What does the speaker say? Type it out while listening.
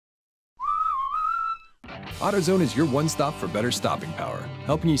AutoZone is your one-stop for better stopping power,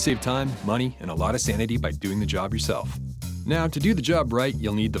 helping you save time, money, and a lot of sanity by doing the job yourself. Now, to do the job right,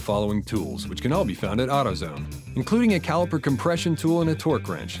 you'll need the following tools, which can all be found at AutoZone, including a Caliper Compression tool and a torque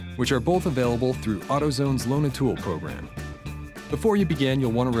wrench, which are both available through AutoZone's Loan a Tool program. Before you begin,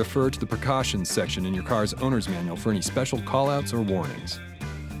 you'll want to refer to the precautions section in your car's owner's manual for any special callouts or warnings.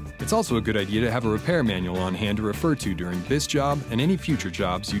 It's also a good idea to have a repair manual on hand to refer to during this job and any future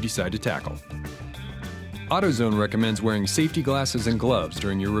jobs you decide to tackle. AutoZone recommends wearing safety glasses and gloves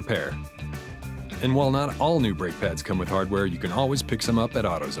during your repair. And while not all new brake pads come with hardware, you can always pick some up at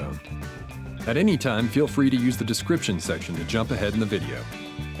AutoZone. At any time, feel free to use the description section to jump ahead in the video.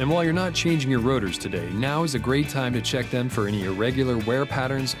 And while you're not changing your rotors today, now is a great time to check them for any irregular wear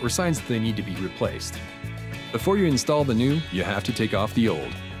patterns or signs that they need to be replaced. Before you install the new, you have to take off the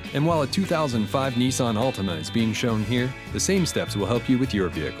old. And while a 2005 Nissan Altima is being shown here, the same steps will help you with your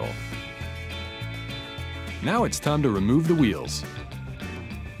vehicle. Now it's time to remove the wheels.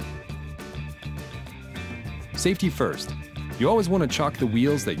 Safety first. You always want to chalk the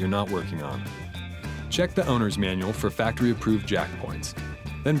wheels that you're not working on. Check the owner's manual for factory-approved jack points.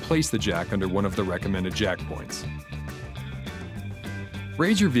 Then place the jack under one of the recommended jack points.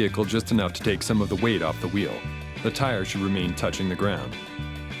 Raise your vehicle just enough to take some of the weight off the wheel. The tire should remain touching the ground.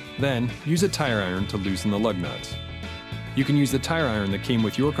 Then, use a tire iron to loosen the lug nuts. You can use the tire iron that came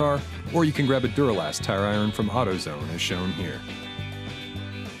with your car, or you can grab a Duralast tire iron from AutoZone as shown here.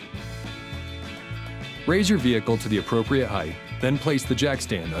 Raise your vehicle to the appropriate height, then place the jack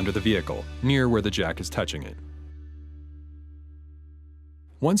stand under the vehicle, near where the jack is touching it.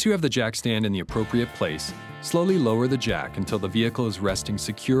 Once you have the jack stand in the appropriate place, slowly lower the jack until the vehicle is resting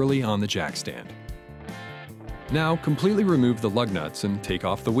securely on the jack stand. Now, completely remove the lug nuts and take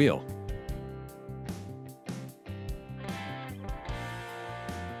off the wheel.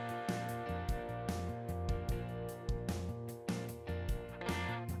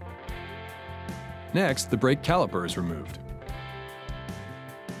 Next, the brake caliper is removed.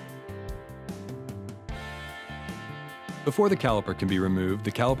 Before the caliper can be removed,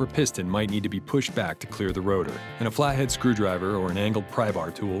 the caliper piston might need to be pushed back to clear the rotor, and a flathead screwdriver or an angled pry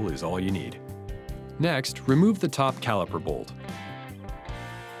bar tool is all you need. Next, remove the top caliper bolt.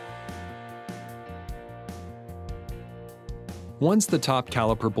 Once the top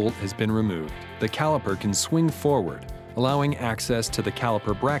caliper bolt has been removed, the caliper can swing forward, allowing access to the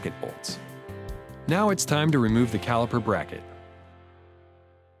caliper bracket bolts. Now it's time to remove the caliper bracket.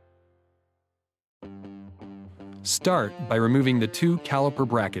 Start by removing the two caliper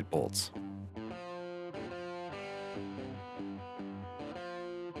bracket bolts.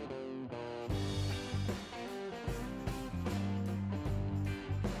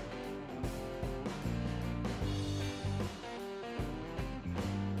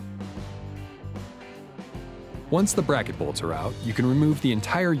 Once the bracket bolts are out, you can remove the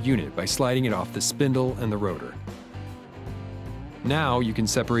entire unit by sliding it off the spindle and the rotor. Now you can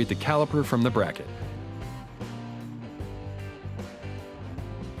separate the caliper from the bracket.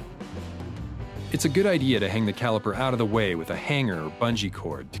 It's a good idea to hang the caliper out of the way with a hanger or bungee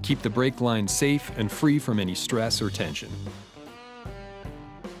cord to keep the brake line safe and free from any stress or tension.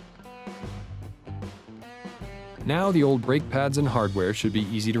 Now the old brake pads and hardware should be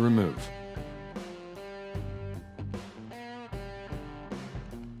easy to remove.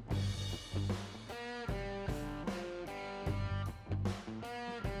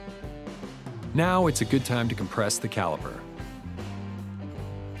 Now it's a good time to compress the caliper.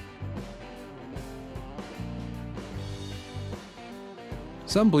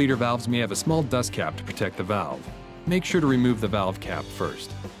 Some bleeder valves may have a small dust cap to protect the valve. Make sure to remove the valve cap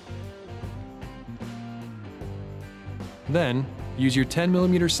first. Then, use your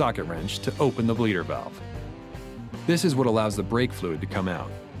 10mm socket wrench to open the bleeder valve. This is what allows the brake fluid to come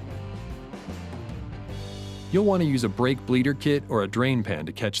out. You'll want to use a brake bleeder kit or a drain pan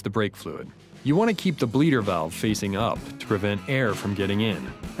to catch the brake fluid. You want to keep the bleeder valve facing up to prevent air from getting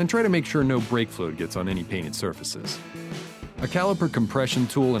in, and try to make sure no brake fluid gets on any painted surfaces. A caliper compression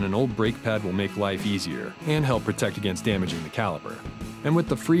tool and an old brake pad will make life easier and help protect against damaging the caliper. And with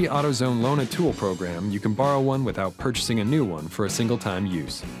the free AutoZone Loan a Tool program, you can borrow one without purchasing a new one for a single-time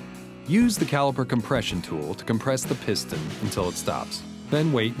use. Use the caliper compression tool to compress the piston until it stops.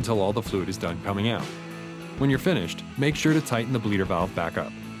 Then wait until all the fluid is done coming out. When you're finished, make sure to tighten the bleeder valve back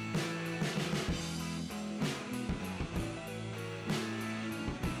up.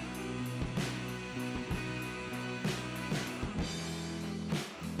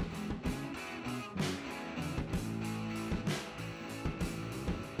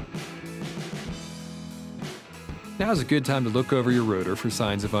 Now's a good time to look over your rotor for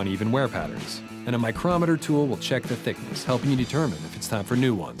signs of uneven wear patterns, and a micrometer tool will check the thickness, helping you determine if it's time for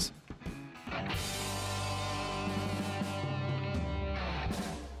new ones.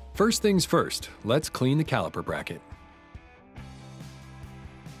 First things first, let's clean the caliper bracket.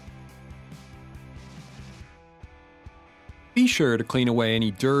 Be sure to clean away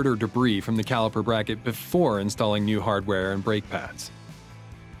any dirt or debris from the caliper bracket before installing new hardware and brake pads.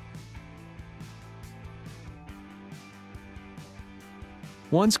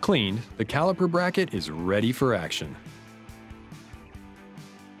 Once cleaned, the caliper bracket is ready for action.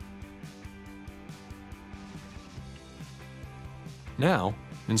 Now,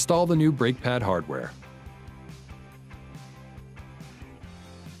 install the new brake pad hardware.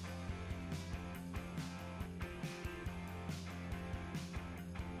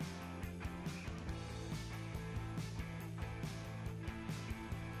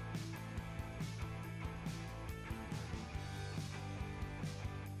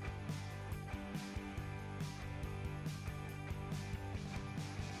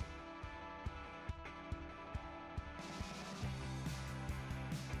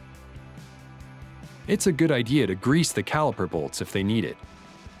 It's a good idea to grease the caliper bolts if they need it,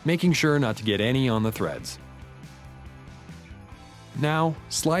 making sure not to get any on the threads. Now,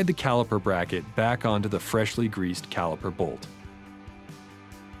 slide the caliper bracket back onto the freshly greased caliper bolt.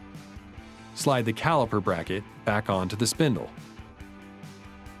 Slide the caliper bracket back onto the spindle.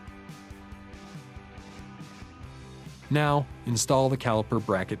 Now, install the caliper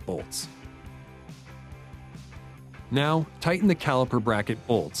bracket bolts. Now, tighten the caliper bracket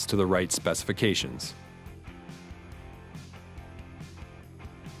bolts to the right specifications.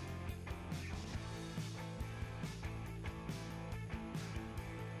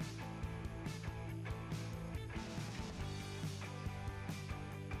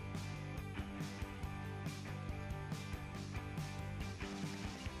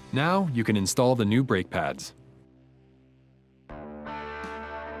 Now, you can install the new brake pads.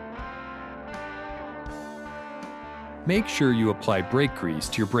 Make sure you apply brake grease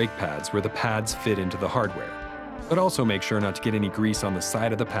to your brake pads where the pads fit into the hardware, but also make sure not to get any grease on the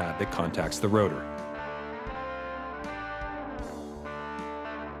side of the pad that contacts the rotor.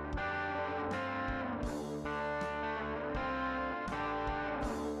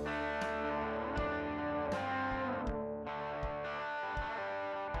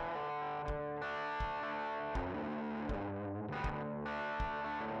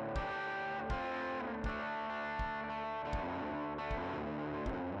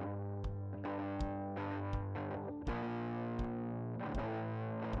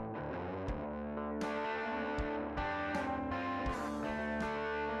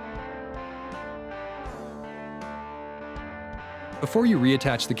 Before you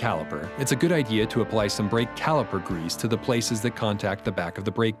reattach the caliper, it's a good idea to apply some brake caliper grease to the places that contact the back of the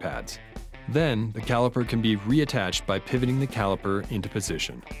brake pads. Then, the caliper can be reattached by pivoting the caliper into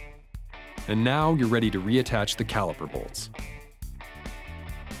position. And now you're ready to reattach the caliper bolts.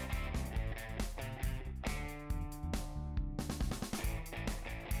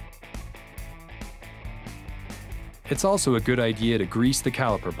 It's also a good idea to grease the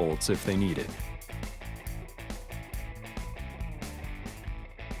caliper bolts if they need it.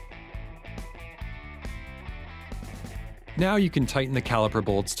 Now you can tighten the caliper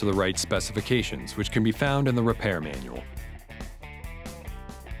bolts to the right specifications, which can be found in the repair manual.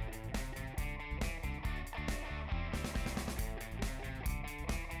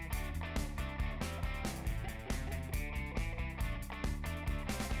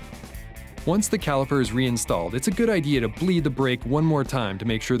 Once the caliper is reinstalled, it's a good idea to bleed the brake one more time to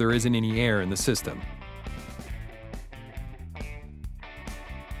make sure there isn't any air in the system.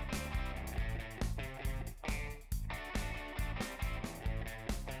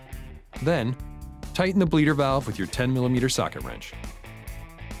 Then, tighten the bleeder valve with your 10mm socket wrench.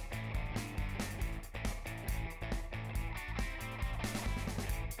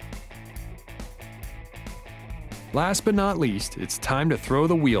 Last but not least, it's time to throw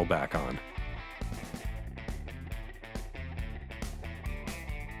the wheel back on.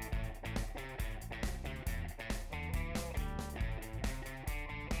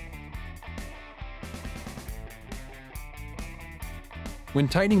 When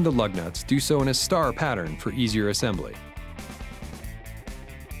tightening the lug nuts, do so in a star pattern for easier assembly.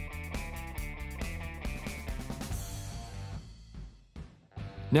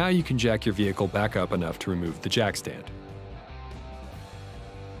 Now you can jack your vehicle back up enough to remove the jack stand.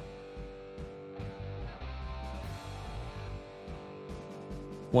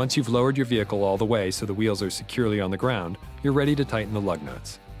 Once you've lowered your vehicle all the way so the wheels are securely on the ground, you're ready to tighten the lug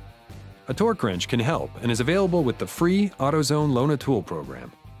nuts. A torque wrench can help and is available with the free AutoZone Loan-A-Tool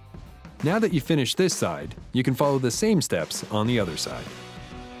program. Now that you've finished this side, you can follow the same steps on the other side.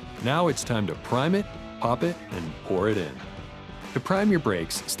 Now it's time to prime it, pop it, and pour it in. To prime your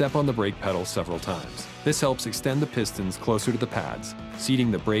brakes, step on the brake pedal several times. This helps extend the pistons closer to the pads,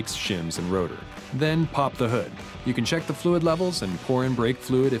 seating the brakes, shims, and rotor. Then pop the hood. You can check the fluid levels and pour in brake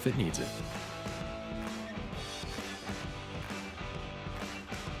fluid if it needs it.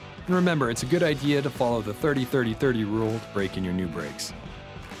 And remember, it's a good idea to follow the 30-30-30 rule to brake in your new brakes.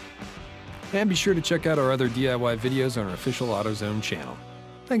 And be sure to check out our other DIY videos on our official AutoZone channel.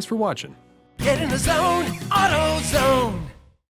 Thanks for watching. Get in the zone, AutoZone.